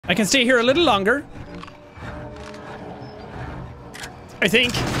I can stay here a little longer. I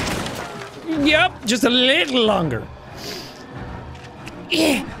think. Yep, just a little longer.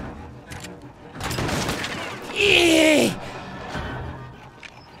 Yeah. Yeah.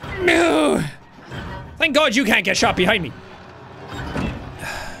 No. Thank God you can't get shot behind me.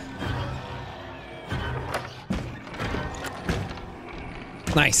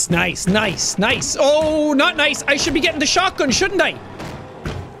 Nice, nice, nice, nice. Oh, not nice. I should be getting the shotgun, shouldn't I?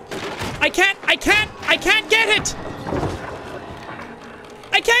 I can't get it.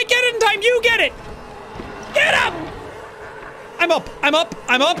 I can't get it in time. You get it. Get up. I'm up. I'm up.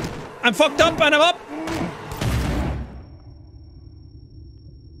 I'm up. I'm fucked up and I'm up.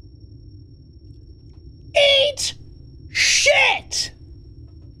 Eat shit.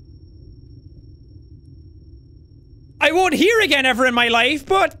 I won't hear again ever in my life,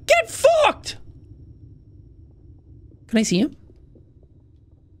 but get fucked. Can I see him?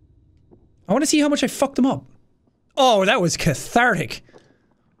 I want to see how much I fucked him up. Oh, that was cathartic.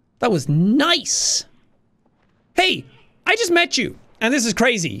 That was nice. Hey, I just met you, and this is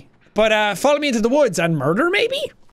crazy. But follow me into the woods and murder, maybe?